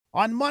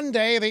On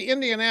Monday, the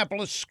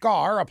Indianapolis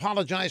Star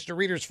apologized to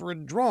readers for a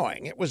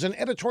drawing. It was an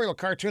editorial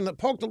cartoon that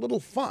poked a little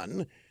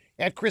fun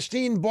at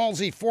Christine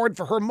Ballsy Ford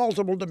for her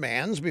multiple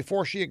demands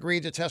before she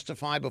agreed to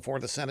testify before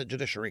the Senate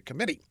Judiciary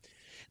Committee.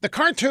 The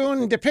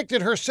cartoon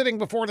depicted her sitting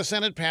before the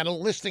Senate panel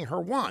listing her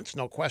wants.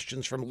 No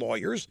questions from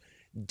lawyers,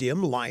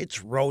 dim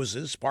lights,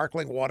 roses,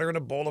 sparkling water, and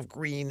a bowl of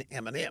green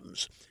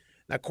M&Ms.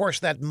 Now, of course,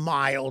 that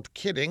mild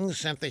kidding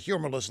sent the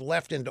humorless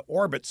left into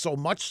orbit, so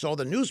much so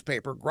the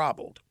newspaper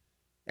groveled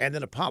and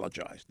then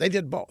apologized. They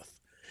did both.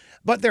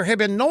 But there have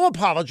been no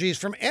apologies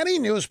from any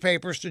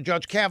newspapers to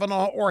Judge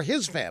Kavanaugh or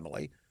his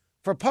family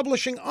for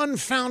publishing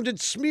unfounded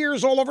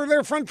smears all over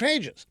their front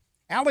pages,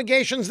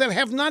 allegations that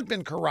have not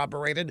been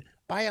corroborated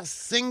by a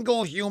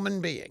single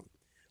human being.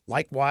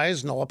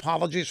 Likewise, no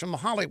apologies from the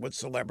Hollywood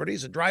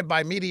celebrities, the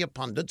drive-by media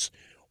pundits,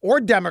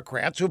 or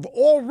Democrats who've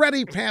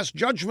already passed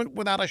judgment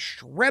without a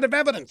shred of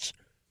evidence,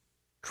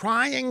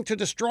 trying to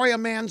destroy a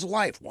man's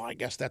life. Well, I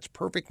guess that's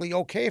perfectly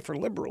okay for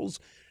liberals.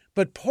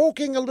 But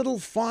poking a little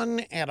fun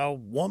at a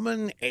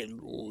woman, a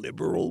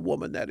liberal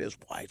woman, that is,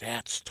 why,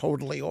 that's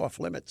totally off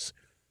limits.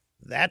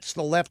 That's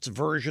the left's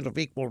version of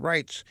equal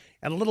rights.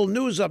 And a little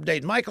news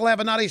update. Michael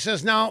Avenatti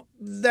says now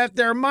that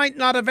there might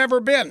not have ever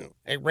been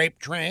a rape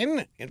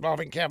train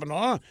involving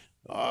Kavanaugh.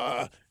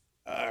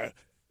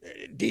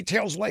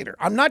 Details later.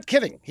 I'm not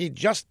kidding. He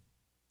just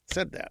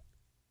said that.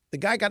 The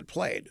guy got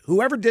played.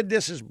 Whoever did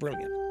this is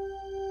brilliant.